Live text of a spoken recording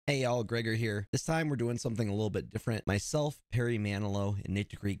Hey y'all, Gregor here. This time we're doing something a little bit different. Myself, Parry Manilow,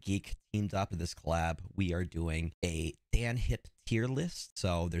 and Geek teamed up in this collab. We are doing a Dan Hipp tier list.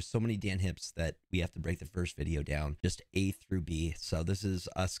 So there's so many Dan Hipps that we have to break the first video down, just A through B. So this is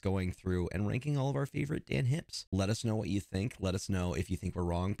us going through and ranking all of our favorite Dan Hipps. Let us know what you think. Let us know if you think we're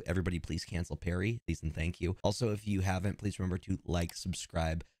wrong. Everybody please cancel Parry, please and thank you. Also, if you haven't, please remember to like,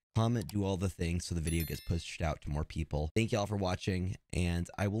 subscribe, comment, do all the things so the video gets pushed out to more people. Thank y'all for watching, and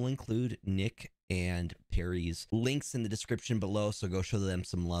I will include Nick and Parry's links in the description below, so go show them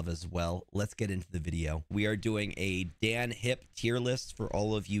some love as well. Let's get into the video. We are doing a Dan Hipp tier list for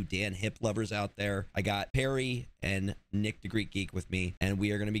all of you Dan Hipp lovers out there. I got Parry and Nick the Greek Geek with me, and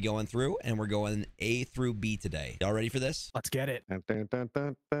we are going to be going through, and we're going A through B today. Y'all ready for this? Let's get it. Dun, dun,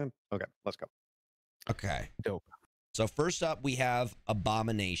 dun, dun. Okay, let's go. Okay. Dope. So first up, we have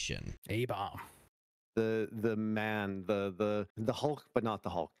Abomination. A-bomb. The man, the Hulk, but not the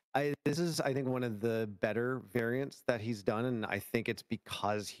Hulk. This is, I think, one of the better variants that he's done, and I think it's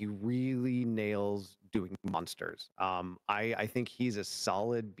because he really nails doing monsters. I think he's a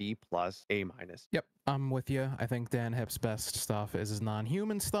solid B+, A-. Yep, I'm with you. I think Dan Hipp's best stuff is his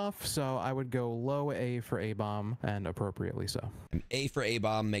non-human stuff, so I would go low A for A-bomb, and appropriately so. A for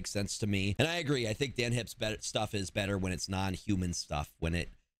A-bomb makes sense to me, and I agree. I think Dan Hipp's stuff is better when it's non-human stuff, when it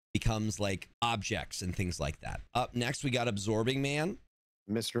becomes like objects and things like that. Up next, we got Absorbing Man.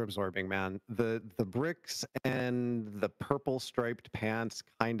 Mr. Absorbing Man. The bricks and the purple striped pants,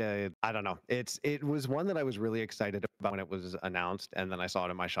 kind of, I don't know. It was one that I was really excited about when it was announced, and then I saw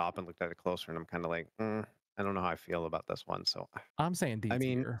it in my shop and looked at it closer, and I'm kind of like, I don't know how I feel about this one. So I'm saying D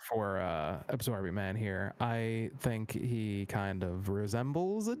tier for Absorbing Man here. I think he kind of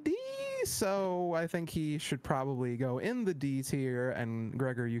resembles a D, so I think he should probably go in the D tier. And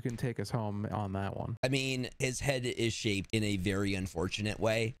Gregor, you can take us home on that one. I mean, his head is shaped in a very unfortunate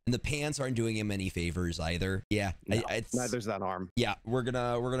way, and the pants aren't doing him any favors either. Yeah, no, neither's that arm. Yeah, we're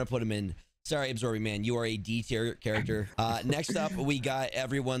gonna put him in. Sorry, Absorbing Man, you are a D tier character. Next up, we got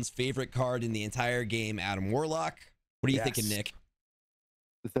everyone's favorite card in the entire game, Adam Warlock. What are you thinking, Nick?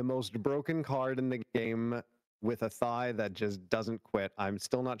 The most broken card in the game, with a thigh that just doesn't quit. I'm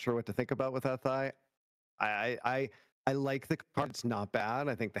still not sure what to think about with that thigh. I like the card. It's not bad.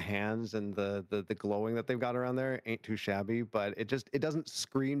 I think the hands and the glowing that they've got around there ain't too shabby, but it doesn't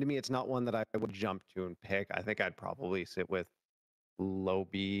scream to me. It's not one that I would jump to and pick. I think I'd probably sit with low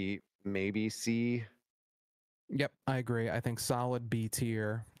B, maybe C. Yep, I agree. I think solid B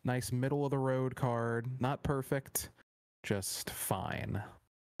tier. Nice middle of the road card. Not perfect, just fine.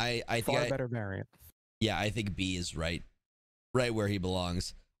 I think far better variant. Yeah, I think B is right where he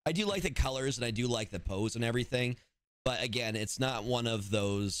belongs. I do like the colors and I do like the pose and everything, but again, it's not one of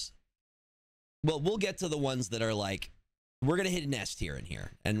those. Well, we'll get to the ones that are like, we're gonna hit an S tier in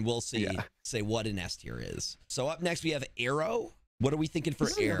here, and we'll see say what an S tier is. So up next we have Aero. What are we thinking for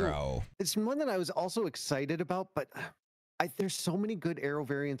Aero? It's one that I was also excited about, but there's so many good Aero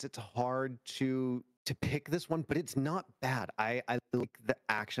variants. It's hard to pick this one, but it's not bad. I like the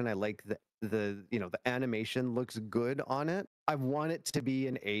action. I like the animation looks good on it. I want it to be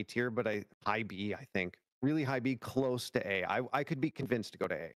an A tier, but high B, I think. Really high B, close to A. I could be convinced to go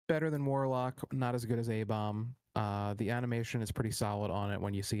to A. Better than Warlock, not as good as A-bomb. The animation is pretty solid on it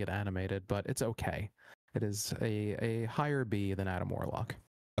when you see it animated, but it's okay. It is a higher B than Adam Warlock.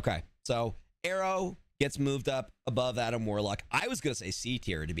 Okay, so Aero gets moved up above Adam Warlock. I was gonna say C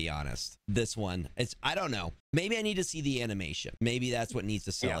tier, to be honest. This one, I don't know. Maybe I need to see the animation. Maybe that's what needs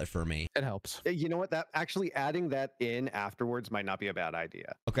to sell it for me. It helps. You know what? That actually adding that in afterwards might not be a bad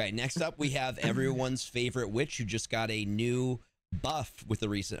idea. Okay, next up we have everyone's favorite witch who just got a new buff with the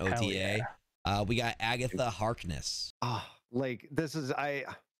recent OTA. We got Agatha Harkness. Like this is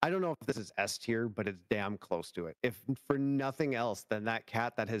I don't know if this is S tier, but it's damn close to it. If for nothing else, then that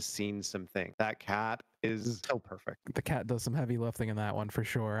cat that has seen some things. That cat is so perfect. The cat does some heavy lifting in that one for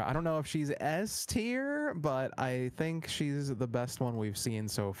sure. I don't know if she's S tier, but I think she's the best one we've seen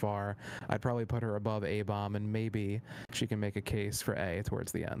so far. I'd probably put her above A-bomb, and maybe she can make a case for A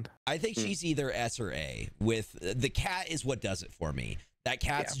towards the end. I think she's either S or A. With the cat is what does it for me. That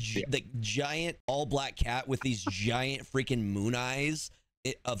cat's the giant all black cat with these giant freaking moon eyes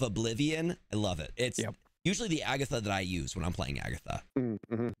of Oblivion. I love it. It's usually the Agatha that I use when I'm playing Agatha.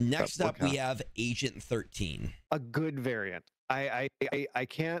 Next up, we have Agent 13. A good variant. I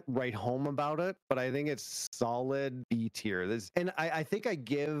can't write home about it, but I think it's solid B tier. And I think I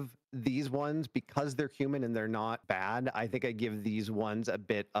give these ones, because they're human and they're not bad, I think I give these ones a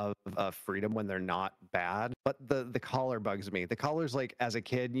bit of freedom when they're not bad. But the collar bugs me. The collar's like, as a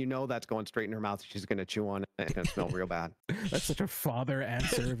kid, you know that's going straight in her mouth. She's going to chew on it and it's going to smell real bad. That's such a father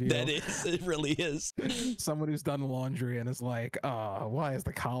answer of you. That is, it really is. Someone who's done laundry and is like, oh, why is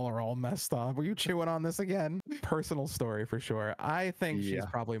the collar all messed up? Were you chewing on this again? Personal story for sure. I think she's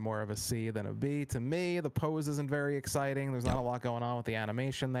probably more of a C than a B. To me, the pose isn't very exciting. There's not a lot going on with the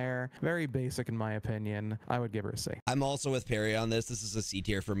animation there. Very basic in my opinion. I would give her a C. I'm also with Parry on this. This is a C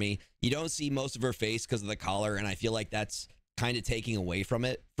tier for me. You don't see most of her face because of the collar, and I feel like that's kind of taking away from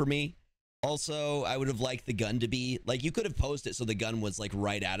it for me. Also, I would have liked the gun to be, like, you could have posed it so the gun was, like,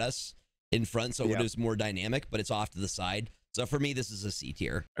 right at us in front, so it was more dynamic, but it's off to the side. So for me, this is a C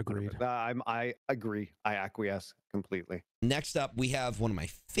tier. Agreed. I agree. I acquiesce completely. Next up, we have one of my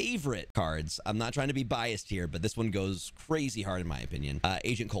favorite cards. I'm not trying to be biased here, but this one goes crazy hard in my opinion.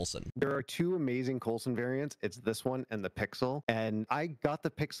 Agent Coulson. There are two amazing Coulson variants. It's this one and the Pixel. And I got the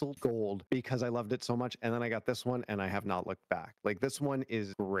Pixel Gold because I loved it so much. And then I got this one and I have not looked back. Like, this one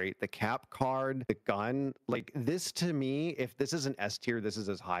is great. The cap card, the gun, like, this to me, if this is an S tier, this is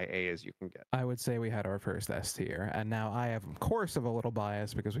as high A as you can get. I would say we had our first S tier. And now I have, of course, a little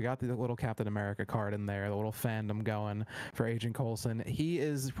bias because we got the little Captain America card in there, the little fandom going for Agent Coulson. He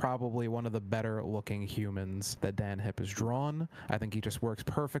is probably one of the better looking humans that Dan Hipp has drawn. I think he just works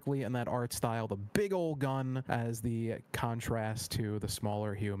perfectly in that art style. The big old gun as the contrast to the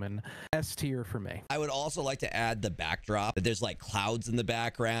smaller human. S tier for me. I would also like to add the backdrop. There's like clouds in the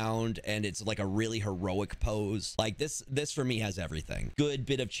background and it's like a really heroic pose. Like this for me has everything. Good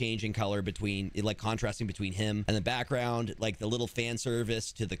bit of change in color between, like, contrasting between him and the background, like the little fan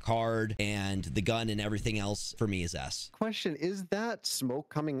service to the card and the gun and everything else for me is S. Question, is that smoke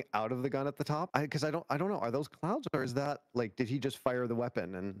coming out of the gun at the top? Because I don't know. Are those clouds, or is that, like, did he just fire the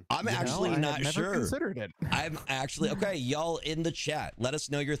weapon? And I'm actually not sure. Never considered it. I'm actually, okay, y'all in the chat, let us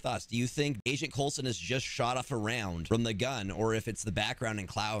know your thoughts. Do you think Agent Coulson has just shot off a round from the gun, or if it's the background and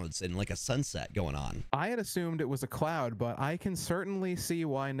clouds and like a sunset going on? I had assumed it was a cloud, but I can certainly see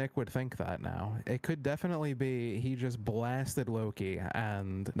why Nick would think that now. It could definitely be he just blasted Loki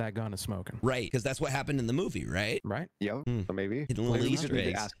and that gun is smoking. Right, because that's what happened in the movie, right? Right? Yeah, so maybe. Hidden little We Easter just need to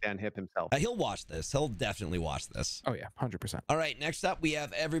eggs. ask Dan Hipp himself. He'll watch this. He'll definitely watch this. Oh yeah, 100%. All right, next up, we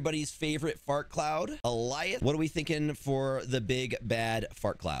have everybody's favorite fart cloud, Alioth. What are we thinking for the big bad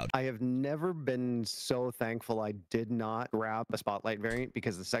fart cloud? I have never been so thankful I did not grab a Spotlight variant,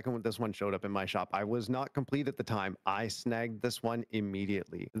 because the second this one showed up in my shop, I was not complete at the time. I snagged this one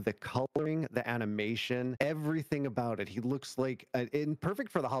immediately. The coloring, the animation, everything about it. He looks like,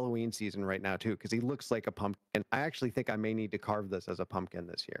 perfect for the Halloween season right now too, because he looks like a pumpkin. I actually think I may need to carve this as a pumpkin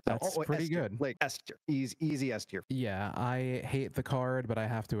this year. That's pretty S-tier. good. Like S tier, easy S tier. Yeah, I hate the card, but I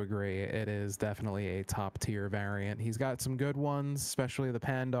have to agree. It is definitely a top tier variant. He's got some good ones, especially the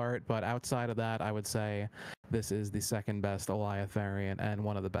pand art, but outside of that, I would say this is the second best Alioth variant and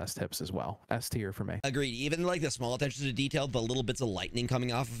one of the best hips as well. S tier for me. Agreed. Even like the small attention to detail, the little bits of lightning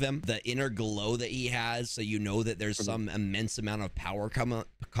coming off of him, the inner glow that he has, so you know that there's some immense amount of power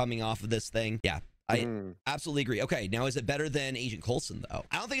coming off of this thing. Yeah. I absolutely agree. Okay, now is it better than Agent Coulson, though?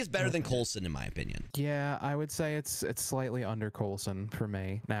 I don't think it's better than Coulson, in my opinion. Yeah, I would say it's slightly under Coulson for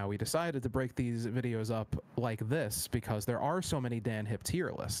me. Now, we decided to break these videos up like this because there are so many Dan Hipp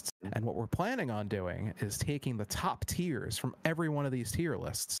tier lists. And what we're planning on doing is taking the top tiers from every one of these tier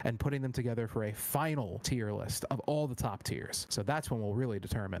lists and putting them together for a final tier list of all the top tiers. So that's when we'll really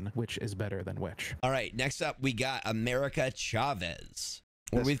determine which is better than which. All right, next up, we got America Chavez.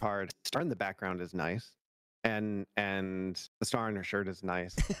 This card, star in the background is nice, and the star on her shirt is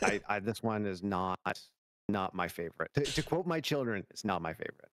nice. This one is not my favorite. To quote my children, it's not my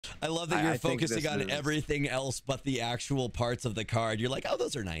favorite. I love that you're focusing on everything else but the actual parts of the card. You're like, oh,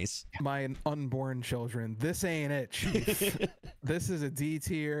 those are nice. My unborn children, this ain't it, Chief. This is a D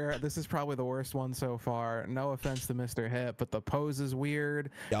tier. This is probably the worst one so far. No offense to Mr. Hipp, but the pose is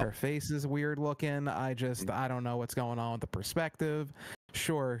weird. Yep. Her face is weird looking. I don't know what's going on with the perspective.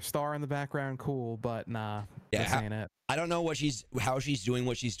 Sure, star in the background, cool, but nah, this ain't it. I don't know how she's doing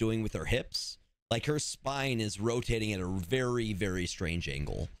what she's doing with her hips. Like, her spine is rotating at a very, very strange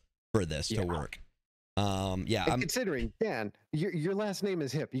angle for this to work. Considering, Dan, your last name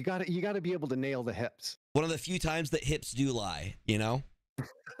is Hipp. You gotta be able to nail the hips. One of the few times that hips do lie, you know?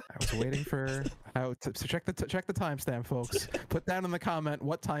 I was waiting for to check the timestamp, folks. Put down in the comment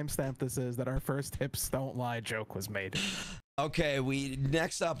what timestamp this is that our first hips don't lie joke was made. Okay,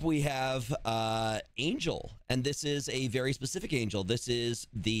 next up we have Angel, and this is a very specific Angel. This is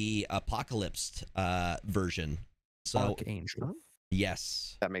the Apocalypse version. So Archangel.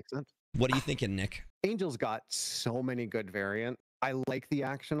 Yes. That makes sense. What are you thinking, Nick? Angel's got so many good variants. I like the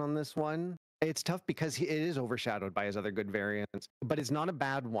action on this one. It's tough because it is overshadowed by his other good variants, but it's not a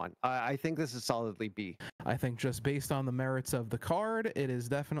bad one. I think this is solidly B. I think just based on the merits of the card, it is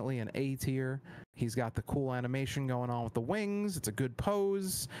definitely an A tier. He's got the cool animation going on with the wings. It's a good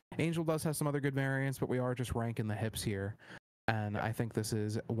pose. Angel does have some other good variants, but we are just ranking the hips here. And I think this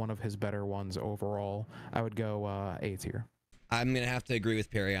is one of his better ones overall. I would go A tier. I'm going to have to agree with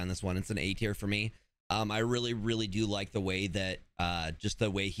Parry on this one. It's an A tier for me. I really, really do like the way that, just the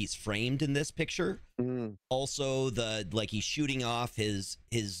way he's framed in this picture. Also, he's shooting off his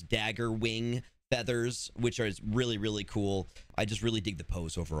dagger wing feathers, which are really, really cool. I just really dig the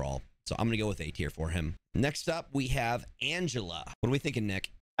pose overall. So I'm going to go with A tier for him. Next up, we have Angela. What are we thinking,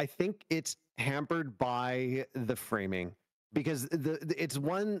 Nick? I think it's hampered by the framing because it's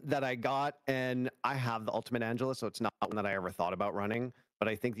one that I got and I have the Ultimate Angela, so it's not one that I ever thought about running. But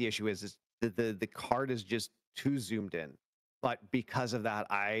I think the issue is the card is just too zoomed in. But because of that,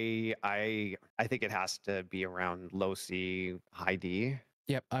 I think it has to be around low C, high D.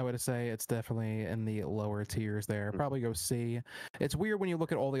 Yep, I would say it's definitely in the lower tiers there. Probably go C. It's weird when you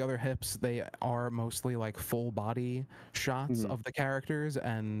look at all the other hips, they are mostly like full body shots of the characters,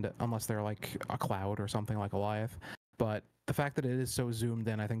 and unless they're like a cloud or something like Alioth. But the fact that it is so zoomed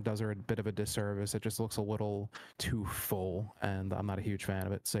in, I think does her a bit of a disservice. It just looks a little too full, and I'm not a huge fan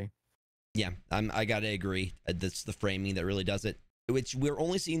of it. C. Yeah, I gotta agree. That's the framing that really does it. Which we're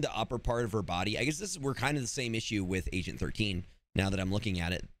only seeing the upper part of her body. I guess we're kind of the same issue with Agent 13. Now that I'm looking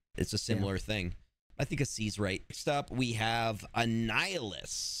at it, it's a similar thing. I think a C's right. Next up, we have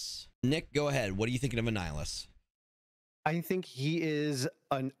Annihilus. Nick, go ahead. What are you thinking of Annihilus? I think he is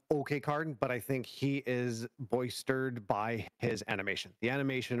an okay card, but I think he is bolstered by his animation. The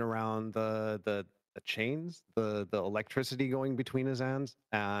animation around the chains, the electricity going between his hands,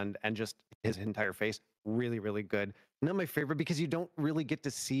 and just his entire face, really, really good. Not my favorite because you don't really get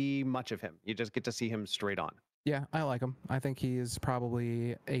to see much of him. You just get to see him straight on. Yeah, I like him. I think he is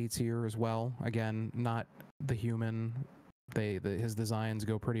probably A tier as well. Again, not the human. His designs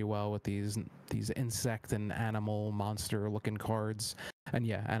go pretty well with these insect and animal monster looking cards. And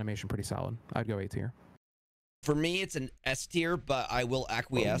yeah, animation pretty solid. I'd go A tier. For me, it's an S tier, but I will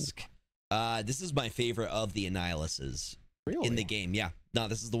acquiesce. This is my favorite of the Annihiluses in the game. Yeah, no,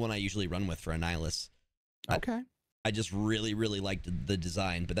 this is the one I usually run with for Annihilus. Okay. I just really, really liked the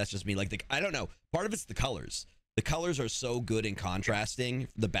design, but that's just me. Like, I don't know. Part of it's the colors. The colors are so good in contrasting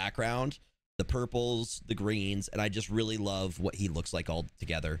the background, the purples, the greens, and I just really love what he looks like all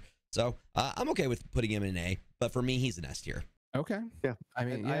together. So I'm okay with putting him in A, but for me, he's an S tier. Okay. Yeah. I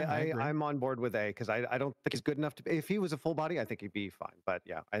mean, I'm on board with A because I don't think he's good enough to. If he was a full body, I think he'd be fine. But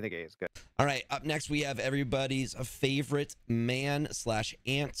yeah, I think A is good. All right. Up next, we have everybody's favorite Ant-Man.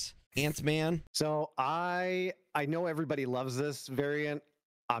 So I know everybody loves this variant.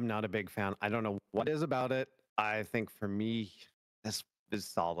 I'm not a big fan. I don't know what is about it. I think for me, this is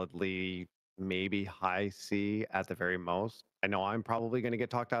solidly maybe high C at the very most. I know I'm probably going to get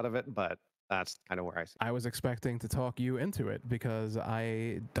talked out of it, but that's kind of where I see. I was expecting to talk you into it because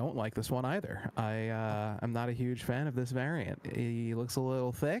I don't like this one either. I'm not a huge fan of this variant. He looks a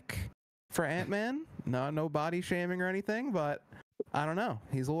little thick for Ant-Man. No body shaming or anything, but I don't know.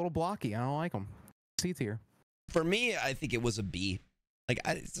 He's a little blocky. I don't like him. C tier. For me, I think it was a B.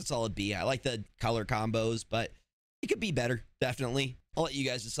 It's a solid B. I like the color combos, but it could be better, definitely. I'll let you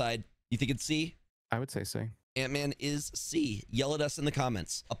guys decide. You think it's C? I would say C. Ant-Man is C. Yell at us in the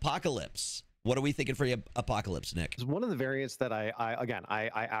comments. Apocalypse. What are we thinking for Apocalypse, Nick? It's one of the variants that I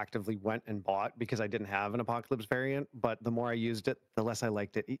actively went and bought because I didn't have an Apocalypse variant, but the more I used it, the less I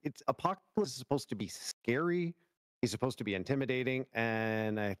liked it. Apocalypse is supposed to be scary. He's supposed to be intimidating,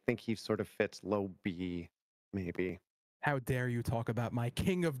 and I think he sort of fits low B, maybe. How dare you talk about my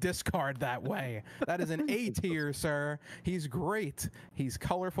king of discard that way? That is an A tier, sir. He's great. He's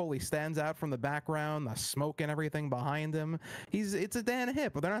colorful. He stands out from the background, the smoke and everything behind him. It's a Dan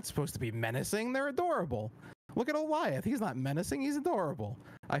Hipp, but they're not supposed to be menacing. They're adorable. Look at Alioth. He's not menacing. He's adorable.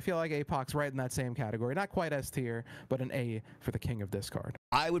 I feel like Apoc's right in that same category. Not quite S tier, but an A for the king of discard.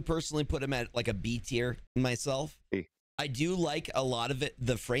 I would personally put him at like a B tier myself. B. I do like a lot of it,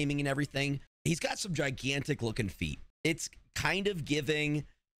 the framing and everything. He's got some gigantic looking feet. It's kind of giving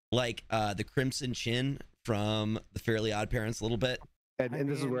like the Crimson Chin from the Fairly Odd Parents a little bit. And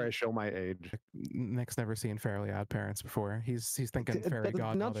this is where I show my age. Nick's never seen Fairly Odd Parents before. He's thinking Fairy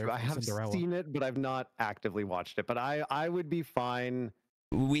Godmother. I have Cinderella. seen it, but I've not actively watched it. But I would be fine.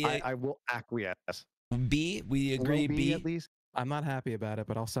 I will acquiesce. B, we agree. Low B at least. I'm not happy about it,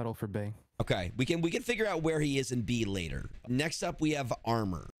 but I'll settle for B. Okay, we can figure out where he is in B later. Next up, we have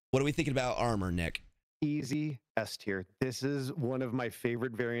armor. What are we thinking about armor, Nick? Easy S tier. This is one of my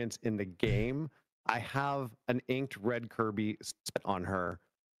favorite variants in the game. I have an inked red Kirby set on her,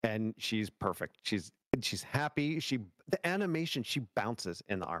 and she's perfect. She's happy. The animation, she bounces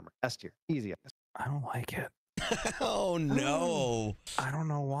in the armor. S tier. Easy S. I don't like it. Oh no! I don't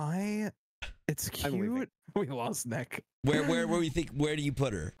know why. It's cute. We lost Nick. Where do you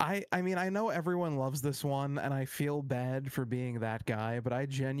put her? I mean, I know everyone loves this one, and I feel bad for being that guy, but I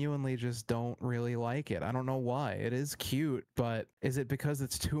genuinely just don't really like it. I don't know why. It is cute, but is it because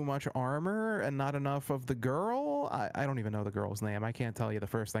it's too much armor and not enough of the girl? I don't even know the girl's name. I can't tell you the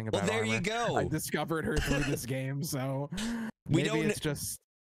first thing about Well, there armor. you go. I discovered her through this game, so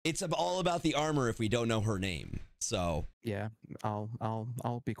It's all about the armor if we don't know her name. So yeah,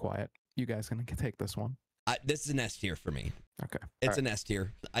 I'll be quiet. You guys can take this one. This is an S tier for me. Okay. It's an S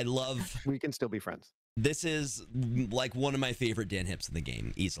tier. I love. We can still be friends. This is like one of my favorite Dan Hipps in the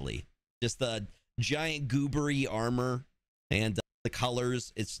game, easily. Just the giant goobery armor and the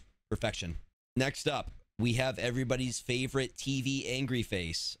colors. It's perfection. Next up, we have everybody's favorite TV angry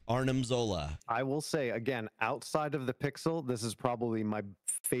face, Arnim Zola. I will say, again, outside of the pixel, this is probably my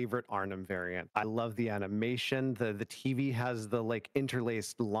favorite Arnim variant. I love the animation. The TV has the like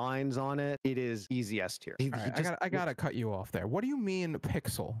interlaced lines on it. It is easy S tier. Right, I gotta cut you off there. What do you mean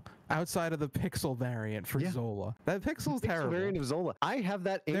pixel? Outside of the pixel variant for Zola, that pixel's terrible. Variant of Zola. I have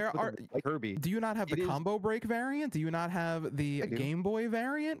that. There are Kirby. Do you not have the combo break variant? Do you not have the Game Boy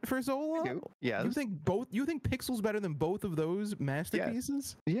variant for Zola? I do. Yes. You think pixel's better than both of those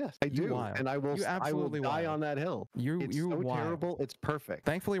masterpieces? Yes, I do. Wild. And I will die on that hill. It's so terrible. It's perfect.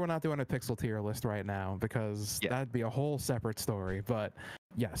 Thankfully, we're not doing a pixel tier list right now because that'd be a whole separate story. But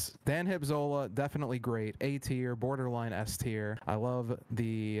yes, Dan Hipp Zola, definitely great. A tier, borderline S tier. I love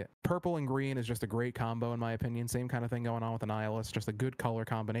the purple and green is just a great combo in my opinion. Same kind of thing going on with Annihilus, just a good color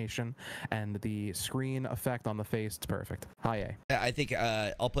combination. And the screen effect on the face, it's perfect. High A. I think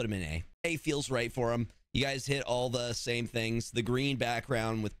I'll put him in A. A feels right for him. You guys hit all the same things. The green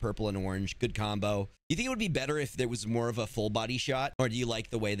background with purple and orange, good combo. You think it would be better if there was more of a full body shot, or do you like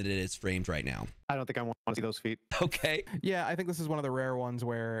the way that it is framed right now? I don't think I want to see those feet. Okay. Yeah, I think this is one of the rare ones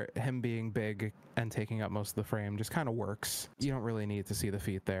where him being big and taking up most of the frame just kind of works. You don't really need to see the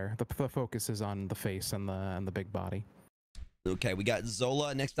feet there. The focus is on the face and the big body. Okay, we got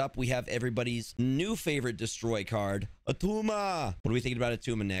Zola. Next up, we have everybody's new favorite destroy card, Attuma. What are we thinking about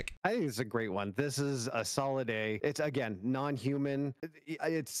Attuma, Nick? I think it's a great one. This is a solid A. It's, again, non-human.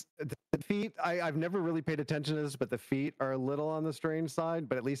 It's the feet. I've never really paid attention to this, but the feet are a little on the strange side,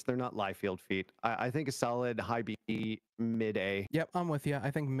 but at least they're not Liefeld feet. I think a solid high B, mid A. Yep, I'm with you.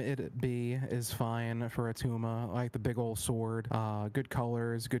 I think mid B is fine for Attuma. I like the big old sword, good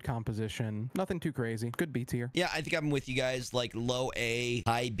colors, good composition. Nothing too crazy. Good B tier. Yeah, I think I'm with you guys. Like low A,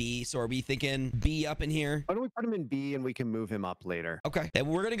 high B. So are we thinking B up in here? Why don't we put him in B and we can move him up later? Okay. And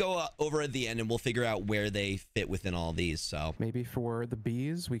we're going to go over at the end and we'll figure out where they fit within all these. So maybe for the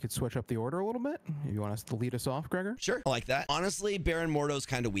Bs, we could switch up the order a little bit. If you want us to lead us off, Gregor? Sure. I like that. Honestly, Baron Mordo's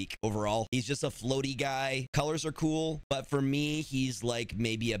kind of weak overall. He's just a floaty guy. Colors are cool, but for me, he's like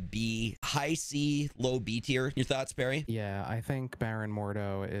maybe a B, high C, low B tier. Your thoughts, Parry? Yeah, I think Baron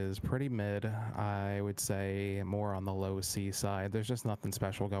Mordo is pretty mid. I would say more on the low C side. There's just nothing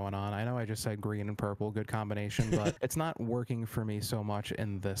special going on. I know I just said green and purple, good combination, but it's not working for me so much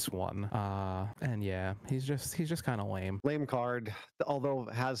in this one. And yeah, he's just kind of lame. Lame card, although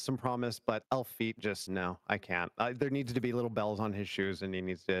has some promise, but elf feet, just no, I can't. There needs to be little bells on his shoes, and he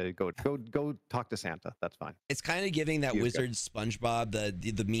needs to go talk to Santa. That's fine. It's kind of giving that wizard SpongeBob,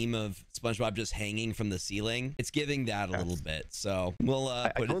 the meme of SpongeBob just hanging from the ceiling. It's giving that a little bit. So we'll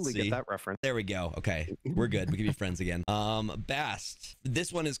I totally get that reference. There we go. Okay, we're good. We can be friends again. Bast.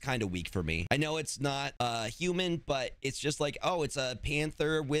 This one is kind of weak for me. I know it's not human, but it's just like, oh, it's a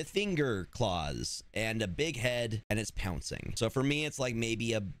panther with finger claws and a big head, and it's pouncing. So for me, it's like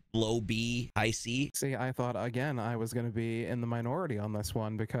maybe a low B, high C. See, I thought again I was going to be in the minority on this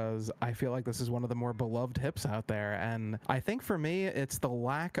one because I feel like this is one of the more beloved hips out there, and I think for me it's the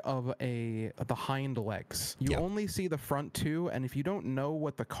lack of the hind legs. You only see the front two, and if you don't know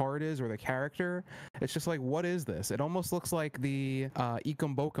what the card is or the character, it's just like, what is this? It almost looks like the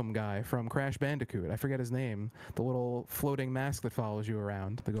Ekum Bokum guy from Crash Bandicoot. I forget his name. The little floating mask that follows you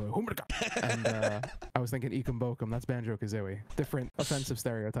around. They go, and I was thinking Ekum Bokum. That's Banjo-Kazooie. Different offensive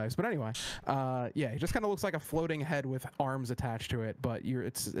stereotype stereotypes. But anyway, yeah, it just kind of looks like a floating head with arms attached to it, but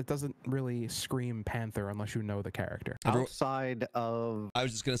it doesn't really scream Panther unless you know the character. Outside of, I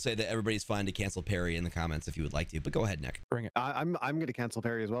was just gonna say that everybody's fine to cancel Parry in the comments if you would like to, but go ahead, Nick. Bring it. I'm going to cancel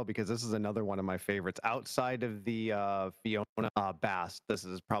Parry as well because this is another one of my favorites. Outside of the Fiona Bast, this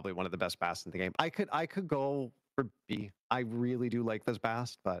is probably one of the best Basts in the game. I could go for B. I really do like this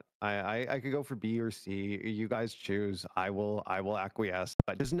Bast, but I could go for B or C. You guys choose. I will acquiesce,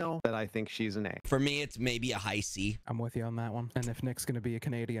 but just know that I think she's an A. For me, it's maybe a high C. I'm with you on that one. And if Nick's going to be a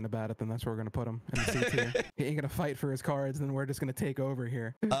Canadian about it, then that's where we're going to put him in the C tier. He ain't going to fight for his cards, then we're just going to take over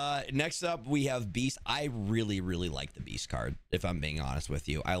here. Next up, we have Beast. I really, really like the Beast card, if I'm being honest with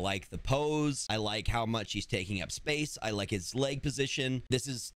you. I like the pose. I like how much he's taking up space. I like his leg position. This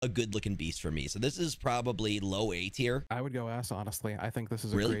is a good-looking Beast for me. So this is probably low A tier. I would go S, honestly. I think this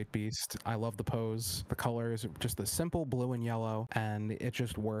is a great Beast. I love the pose. The colors, just the simple blue and yellow, and it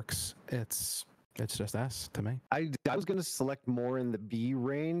just works. It's just S to me. I was going to select more in the B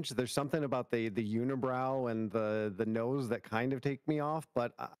range. There's something about the unibrow and the nose that kind of take me off,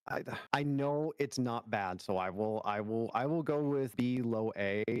 but I know it's not bad, so I will go with B low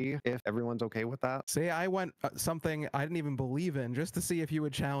A if everyone's okay with that. See, I went something I didn't even believe in just to see if you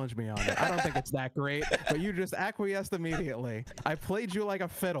would challenge me on it. I don't think it's that great, but you just acquiesced immediately. I played you like a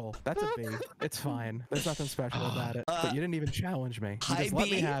fiddle. That's a B. It's fine. There's nothing special about it. But you didn't even challenge me. You just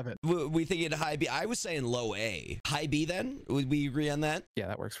let me have it. We thinking high B. I was saying low A. High B then? Would we agree on that? Yeah,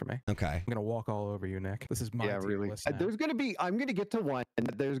 that works for me. Okay. I'm going to walk all over you, Nick. This is my tier list now. There's going to be, I'm going to get to one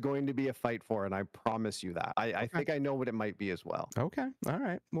that there's going to be a fight for, and I promise you that. I think I know what it might be as well. Okay. All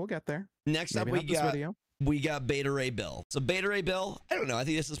right. We'll get there. Next up, we got Beta Ray Bill. So Beta Ray Bill, I don't know. I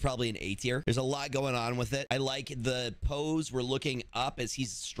think this is probably an A tier. There's a lot going on with it. I like the pose. We're looking up as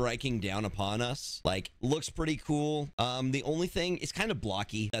he's striking down upon us. Like, looks pretty cool. The only thing is kind of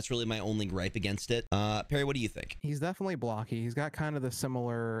blocky. That's really my only gripe against it. Parry, what do you think? He's definitely blocky. He's got kind of the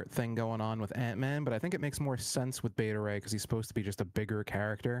similar thing going on with Ant-Man, but I think it makes more sense with Beta Ray because he's supposed to be just a bigger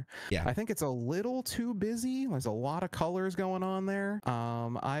character. Yeah. I think it's a little too busy. There's a lot of colors going on there.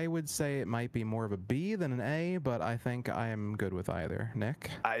 I would say it might be more of a B than an A, but I think I am good with either.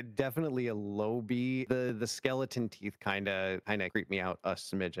 Nick? Definitely a low B. The skeleton teeth kind of creep me out a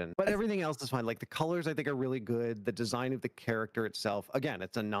smidgen, but everything else is fine. Like the colors I think are really good. The design of the character itself, again,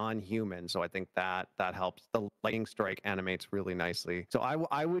 it's a non-human, so I think that helps. The lightning strike animates really nicely. So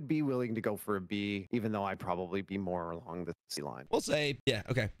I would be willing to go for a B, even though I'd probably be more along the C line. We'll say, yeah,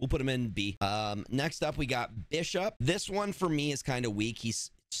 okay. We'll put him in B. Next up, we got Bishop. This one for me is kind of weak.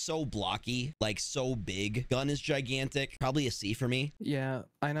 He's so blocky, like so big. Gun is gigantic. Probably a C for me. Yeah,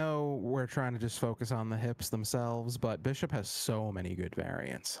 I know we're trying to just focus on the hips themselves, but Bishop has so many good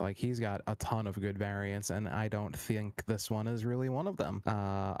variants. Like he's got a ton of good variants, and I don't think this one is really one of them.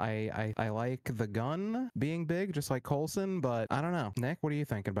 I like the gun being big, just like Coulson, but I don't know. Nick, what are you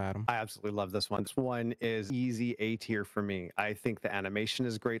thinking about him? I absolutely love this one. This one is easy A tier for me. I think the animation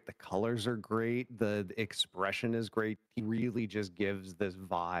is great. The colors are great. The expression is great. He really just gives this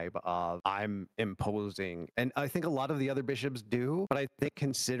vibe of I'm imposing, and I think a lot of the other bishops do, but I think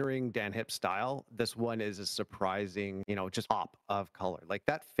considering Dan Hipp's style, this one is a surprising, just pop of color. Like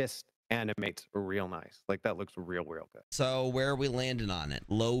that fist animates real nice. Like that looks real good. So where are we landing on it?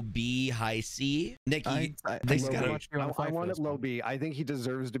 Low B, high C? Nick, I want it low B. I think he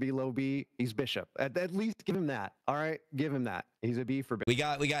deserves to be low B. He's Bishop. At least give him that. All right, give him that. He's a B for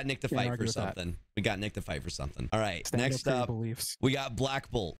Bishop. We got Nick to fight for something. We got Nick to fight for something. All right. Next up, we got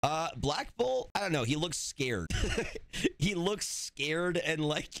Black Bolt. Black Bolt, I don't know. He looks scared. He looks scared and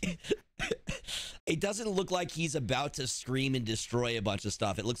like it doesn't look like he's about to scream and destroy a bunch of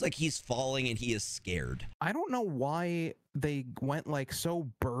stuff. It looks like he's falling and he is scared. I don't know why they went like so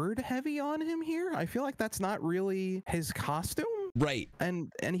bird heavy on him here. I feel like that's not really his costume. Right.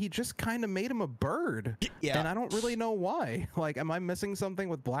 And he just kind of made him a bird. Yeah. And I don't really know why. Like, am I missing something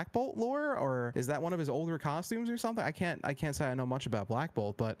with Black Bolt lore, or is that one of his older costumes or something? I can't say I know much about Black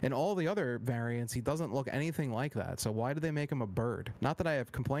Bolt, but in all the other variants, he doesn't look anything like that. So why did they make him a bird? Not that I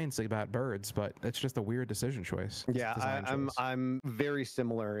have complaints about birds, but it's just a weird decision choice. Yeah, I'm very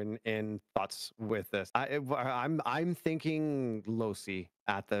similar in thoughts with this. I'm thinking low C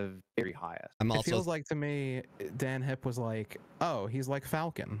at the very highest. I'm It also feels like to me, Dan Hipp was like, oh, he's like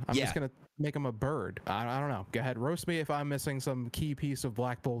Falcon. I'm Yeah. just going to make him a bird. I don't know. Go ahead. Roast me if I'm missing some key piece of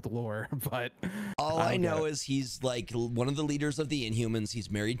Black Bolt lore, but all I I don't get know it. is he's like one of the leaders of the Inhumans. He's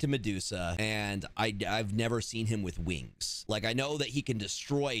married to Medusa, and I've never seen him with wings. Like, I know that he can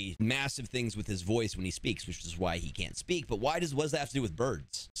destroy massive things with his voice when he speaks, which is why he can't speak. But what does that have to do with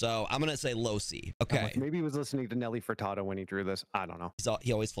birds? So I'm gonna say low C. Okay. Maybe he was listening to Nelly Furtado when he drew this. I don't know.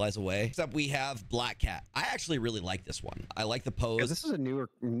 He always flies away. Except we have Black Cat. I actually really like this one. I like the pose. This is a newer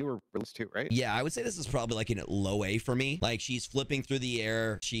release too, right? Yeah, I would say this is probably like a low A for me. Like, she's flipping through the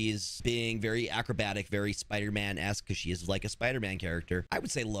air. She's being very acrobatic, very Spider-Man-esque, because she is like a Spider-Man character. I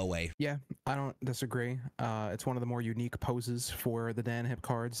would say low A. Yeah, I don't disagree. It's one of the more unique poses for the Dan Hipp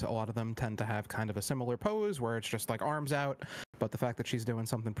cards. A lot of them tend to have kind of a similar pose where it's just like arms out, but the fact that she's doing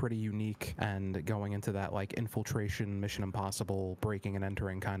something pretty unique and going into that like infiltration, Mission Impossible, breaking and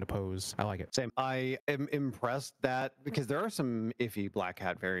entering kind of pose, I like it. Same. I am impressed that because there are some iffy Black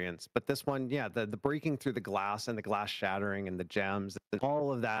Hat variants, but this one, yeah, the breaking through the glass and the glass shattering and the gems,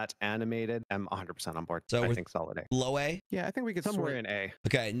 all of that animated, I'm 100% on board. So I we're think solid A. low A? Yeah, I think we could Somewhere sort- in A.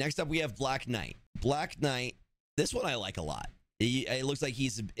 Okay, next up we have Black Knight. Black Knight, this one I like a lot. It looks like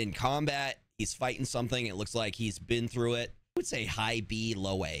he's in combat. He's fighting something. It looks like he's been through it. I would say high B,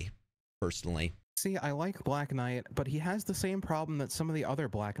 low A, personally. See, I like Black Knight, but he has the same problem that some of the other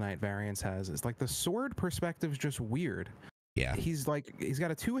Black Knight variants has. It's like the sword perspective is just weird. Yeah. He's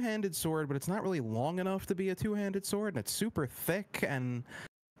got a two-handed sword, but it's not really long enough to be a two-handed sword, and it's super thick, and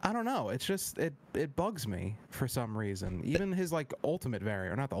I don't know. It's just it bugs me for some reason. Even his like ultimate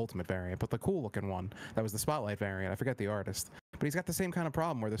variant, or not the ultimate variant, but the cool-looking one that was the Spotlight variant. I forget the artist, but he's got the same kind of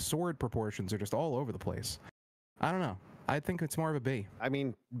problem where the sword proportions are just all over the place. I don't know. I think it's more of a B. I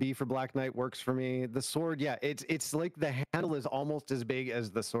mean, B for Black Knight works for me. The sword, yeah, it's like the handle is almost as big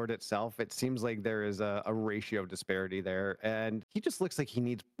as the sword itself. It seems like there is a ratio disparity there, and he just looks like he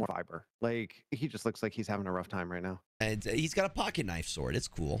needs more fiber. Like, he just looks like he's having a rough time right now. And he's got a pocket knife sword. It's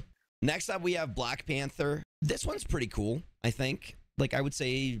cool. Next up, we have Black Panther. This one's pretty cool, I think. Like, I would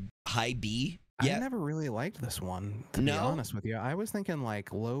say high B. Yeah. I never really liked this one, to be honest with you. I was thinking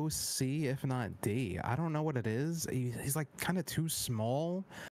like low C, if not D. I don't know what it is. He's like kind of too small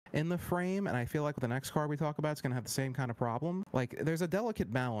in the frame, and I feel like with the next card we talk about, it's going to have the same kind of problem. Like, there's a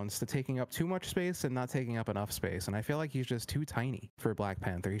delicate balance to taking up too much space and not taking up enough space, and I feel like he's just too tiny for Black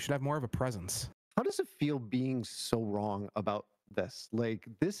Panther. He should have more of a presence. How does it feel being so wrong about this? Like,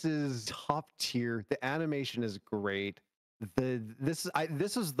 this is top tier. The animation is great. This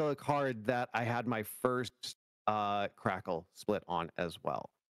is the card that I had my first Crackle split on as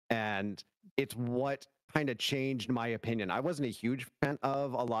well, and it's what kind of changed my opinion. I wasn't a huge fan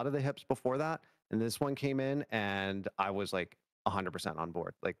of a lot of the Hipps before that, and this one came in, and I was like 100% on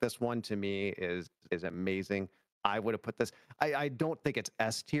board. Like, this one to me is amazing. I would have put this. I don't think it's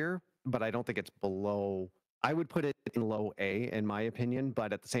S tier, but I don't think it's below. I would put it in low A in my opinion,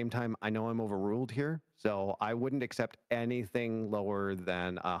 but at the same time, I know I'm overruled here, so I wouldn't accept anything lower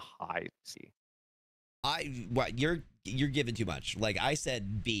than a high C. You're giving too much. Like, I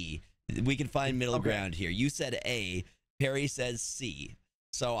said B. We can find middle ground here. You said A. Perry says C.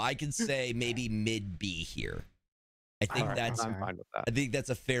 So I can say maybe mid B here. I think I'm fine with that. I think that's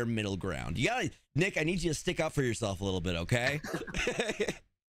a fair middle ground. You gotta, Nick, I need you to stick up for yourself a little bit, okay?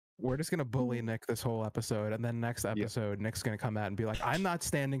 We're just going to bully Nick this whole episode, and then next episode, Nick's going to come out and be like, I'm not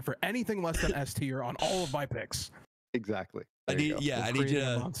standing for anything less than S tier on all of my picks. Exactly. I need you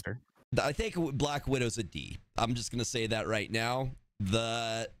to. Monster. I think Black Widow's a D. I'm just gonna say that right now.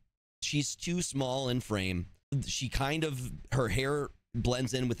 She's too small in frame. She kind of, her hair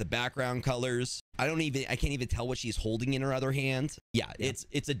blends in with the background colors. I can't even tell what she's holding in her other hand. Yeah.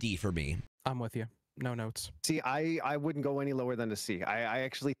 It's a D for me. I'm with you. No notes. See, I wouldn't go any lower than a C. I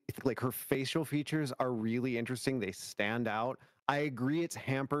actually think like her facial features are really interesting. They stand out. I agree it's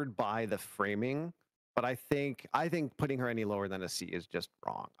hampered by the framing, but I think putting her any lower than a C is just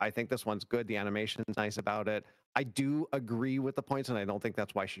wrong. I think this one's good. The animation's nice about it. I do agree with the points, and I don't think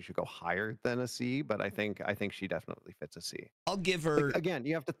that's why she should go higher than a C, but I think she definitely fits a C. I'll give her, like, again,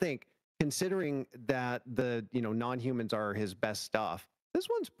 you have to think, considering that the non-humans are his best stuff, this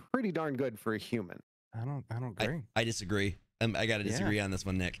one's pretty darn good for a human. I don't agree. I disagree. I gotta disagree on this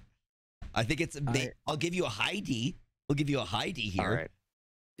one, Nick. I think I'll give you a high D. We'll give you a high D here. All right.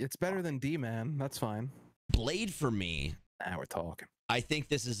 It's better than D, man. That's fine. Blade for me. Now we're talking. I think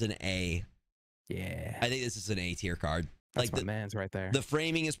this is an A. Yeah. I think this is an A tier card. That's my man's right there. The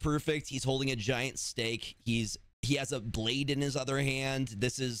framing is perfect. He's holding a giant stake. He has a blade in his other hand.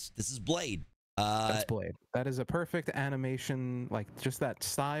 This is Blade. That's Blade. That is a perfect animation, like just that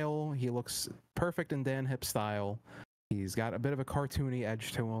style. He looks perfect in Dan Hipp style. He's got a bit of a cartoony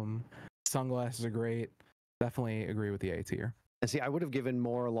edge to him. Sunglasses are great. Definitely agree with the A tier. And see, I would have given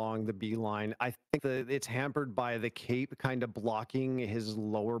more along the B line. I think that it's hampered by the cape kind of blocking his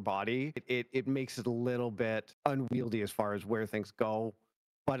lower body. It makes it a little bit unwieldy as far as where things go.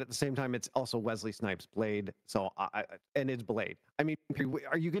 But at the same time, it's also Wesley Snipes' Blade. So and it's Blade. I mean,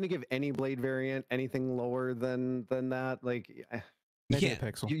 are you going to give any Blade variant anything lower than that? Like, maybe a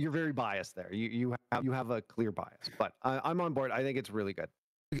pixel. You're very biased there. You have a clear bias. But I'm on board. I think it's really good.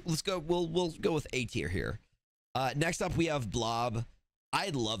 Let's go. We'll go with A tier here. Next up, we have Blob.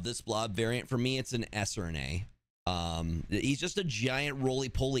 I love this Blob variant. For me, it's an S or an A. He's just a giant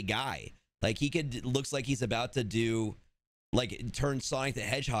roly-poly guy. Like, looks like he's about to do, like, turn Sonic the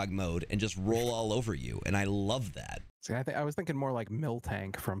Hedgehog mode and just roll all over you. And I love that. See, I was thinking more like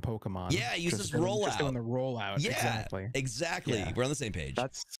Miltank from Pokemon. Yeah, use this rollout. Just doing the rollout. Yeah, exactly. Yeah. We're on the same page.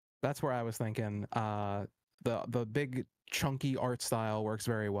 That's where I was thinking. The big chunky art style works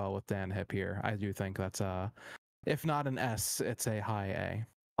very well with Dan Hipp here. I do think that's if not an S, it's a high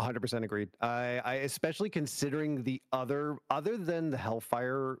A. 100% agreed. I especially considering the other than the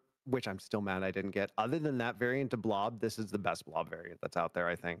Hellfire, which I'm still mad I didn't get. Other than that variant of Blob, this is the best Blob variant that's out there,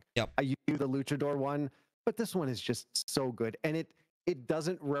 I think. Yep. I use the Luchador one, but this one is just so good, and it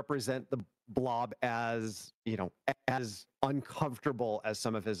doesn't represent the Blob as, as uncomfortable as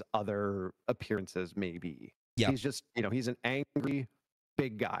some of his other appearances may be. Yeah. He's just, he's an angry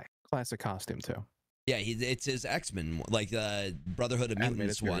big guy. Classic costume too. Yeah, it's his X-Men, like the Brotherhood of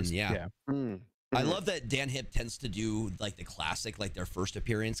Mutants one. Yeah. I love that Dan Hipp tends to do like the classic, like their first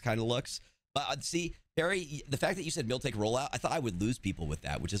appearance kind of looks. But see, Barry, the fact that you said Miltank rollout, I thought I would lose people with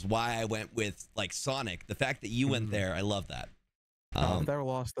that, which is why I went with like Sonic. The fact that you went there, I love that. If they're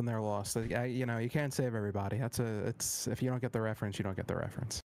lost, then they're lost. You can't save everybody. It's if you don't get the reference, you don't get the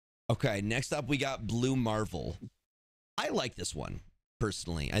reference. Okay, next up we got Blue Marvel. I like this one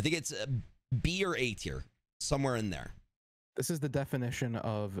personally. I think it's B or A tier, somewhere in there. This is the definition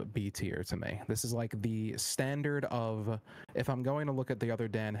of B tier to me. This is like the standard of, if I'm going to look at the other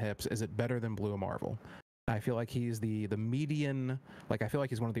Dan Hipps, is it better than Blue Marvel? I feel like he's the median. Like, I feel like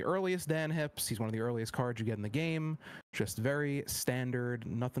he's one of the earliest Dan Hipps. He's one of the earliest cards you get in the game. Just very standard,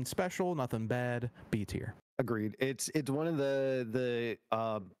 nothing special, nothing bad. B tier. Agreed. It's one of the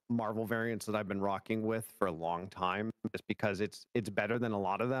Marvel variants that I've been rocking with for a long time, just because it's better than a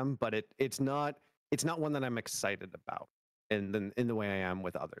lot of them, but it's not one that I'm excited about in the way I am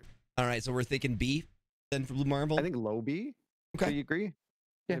with others. All right, so we're thinking B then for Blue Marvel. I think low B. Okay, do you agree?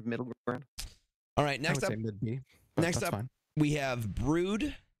 Yeah, middle ground. All right, next up, mid-B, next up, we have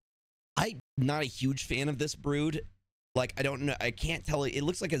Brood. I'm not a huge fan of this Brood. Like, I don't know, I can't tell. It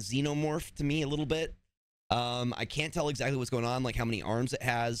looks like a xenomorph to me a little bit. I can't tell exactly what's going on, like how many arms it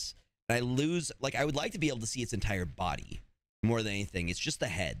has. And I would like to be able to see its entire body more than anything. It's just the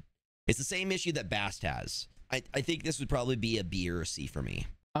head. It's the same issue that Bast has. I think this would probably be a B or a C for me.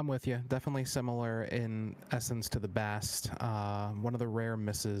 I'm with you. Definitely similar in essence to the Bast. One of the rare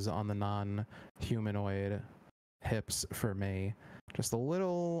misses on the non-humanoid hips for me. Just a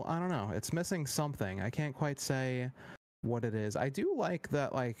little, I don't know. It's missing something. I can't quite say what it is. I do like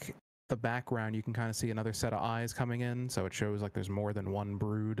that, like, the background, you can kind of see another set of eyes coming in, so it shows like there's more than one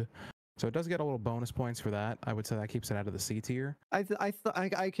Brood. So it does get a little bonus points for that. I would say that keeps it out of the C tier. I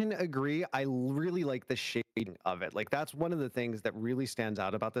can agree. I really like the shading of it. Like, that's one of the things that really stands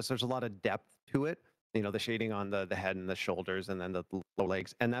out about this. There's a lot of depth to it. The shading on the head and the shoulders and then the lower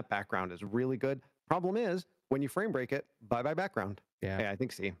legs, and that background is really good. Problem is, when you frame break it, bye background. Yeah, I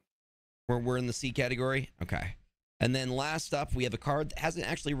think C. We're in the C category. Okay. And then last up, we have a card that hasn't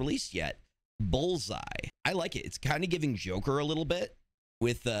actually released yet. Bullseye. I like it. It's kind of giving Joker a little bit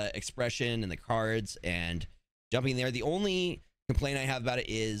with the expression and the cards and jumping there. The only complaint I have about it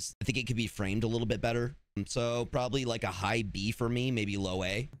is I think it could be framed a little bit better. So probably like a high B for me, maybe low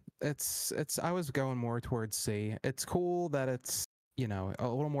A. I was going more towards C. It's cool that it's, a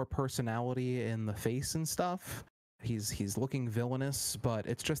little more personality in the face and stuff. He's looking villainous, but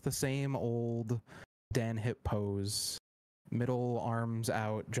it's just the same old Dan Hipp pose, middle arms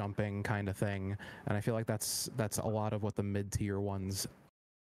out, jumping kind of thing. And I feel like that's a lot of what the mid-tier ones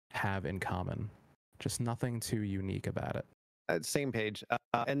have in common. Just nothing too unique about it. Same page.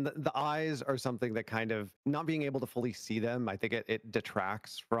 And the eyes are something that kind of, not being able to fully see them, I think it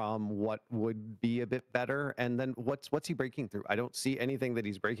detracts from what would be a bit better. And then what's he breaking through? I don't see anything that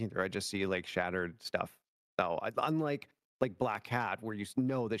he's breaking through. I just see like shattered stuff. So unlike like Black Cat, where you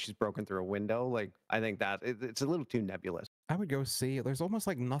know that she's broken through a window. Like I think that it's a little too nebulous. I would go C. There's almost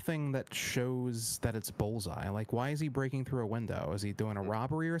like nothing that shows that it's Bullseye. Like, why is he breaking through a window? Is he doing a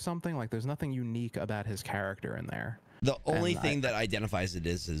robbery or something? Like, there's nothing unique about his character in there. The only thing that identifies it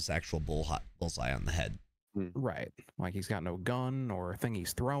is his actual bullseye on the head. Right. Like, he's got no gun or thing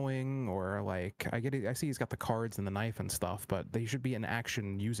he's throwing, or like, I get it. I see he's got the cards and the knife and stuff, but they should be in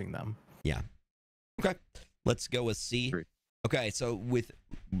action using them. Yeah. Okay. Let's go with C. Okay, so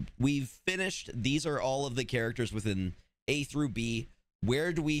we've finished. These are all of the characters within A through B.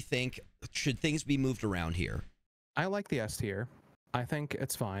 Where do we think should things be moved around here? I like the S tier. I think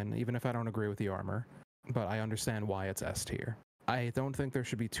it's fine, even if I don't agree with the armor, but I understand why it's S tier. I don't think there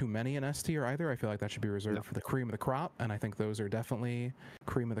should be too many in S tier either. I feel like that should be reserved for the cream of the crop, and I think those are definitely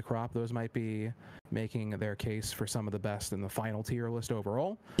cream of the crop. Those might be making their case for some of the best in the final tier list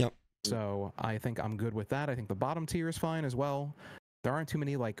overall. Yep. So I think I'm good with that. I think the bottom tier is fine as well. There aren't too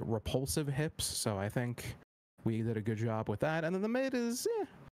many like repulsive hips, so I think we did a good job with that. And then the mid is,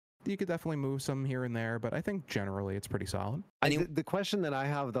 you could definitely move some here and there, but I think generally it's pretty solid. The question that I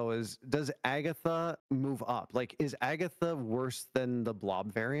have though is, does Agatha move up? Like, is Agatha worse than the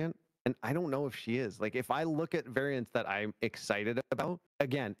Blob variant? And I don't know if she is. Like, if I look at variants that I'm excited about,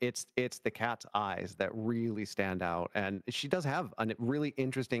 again, it's the cat's eyes that really stand out, and she does have a really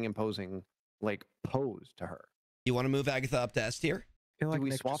interesting, imposing like pose to her. You want to move Agatha up to S tier? I feel like Do we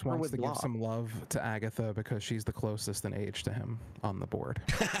Nick swap just her wants with to give Blob? some love to Agatha because she's the closest in age to him on the board.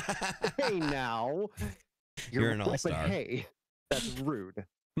 Hey, now You're an right, but all-star. Hey, that's rude.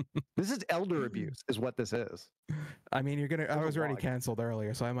 This is elder abuse, is what this is. I mean, I was already log. canceled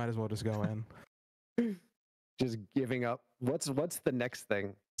earlier, so I might as well just go in. Just giving up. What's the next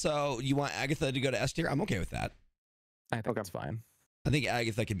thing? So you want Agatha to go to S tier? I'm okay with that. I think it's fine. I think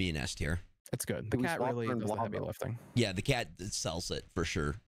Agatha could be an S tier. It's good. The Do we cat swap really her and does the Blob heavy though? lifting. Yeah, the cat sells it for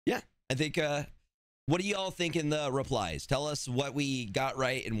sure. Yeah, I think. What do y'all think in the replies? Tell us what we got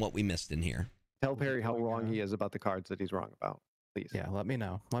right and what we missed in here. Tell Perry how wrong he is about the cards that he's wrong about, please. Yeah, let me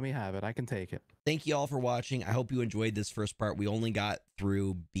know. Let me have it. I can take it. Thank you all for watching. I hope you enjoyed this first part. We only got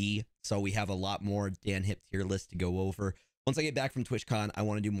through B, so we have a lot more Dan Hipp tier list to go over. Once I get back from TwitchCon, I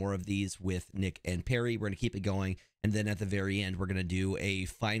want to do more of these with Nick and Perry. We're going to keep it going. And then at the very end, we're going to do a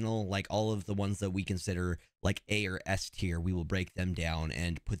final, like all of the ones that we consider like A or S tier. We will break them down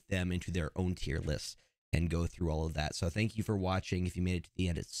and put them into their own tier lists and go through all of that. So thank you for watching. If you made it to the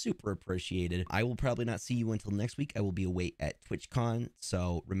end, it's super appreciated. I will probably not see you until next week. I will be away at TwitchCon.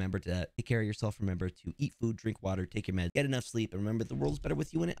 So remember to take care of yourself. Remember to eat food, drink water, take your meds, get enough sleep. And remember, the world's better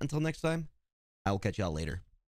with you in it. Until next time, I will catch y'all later.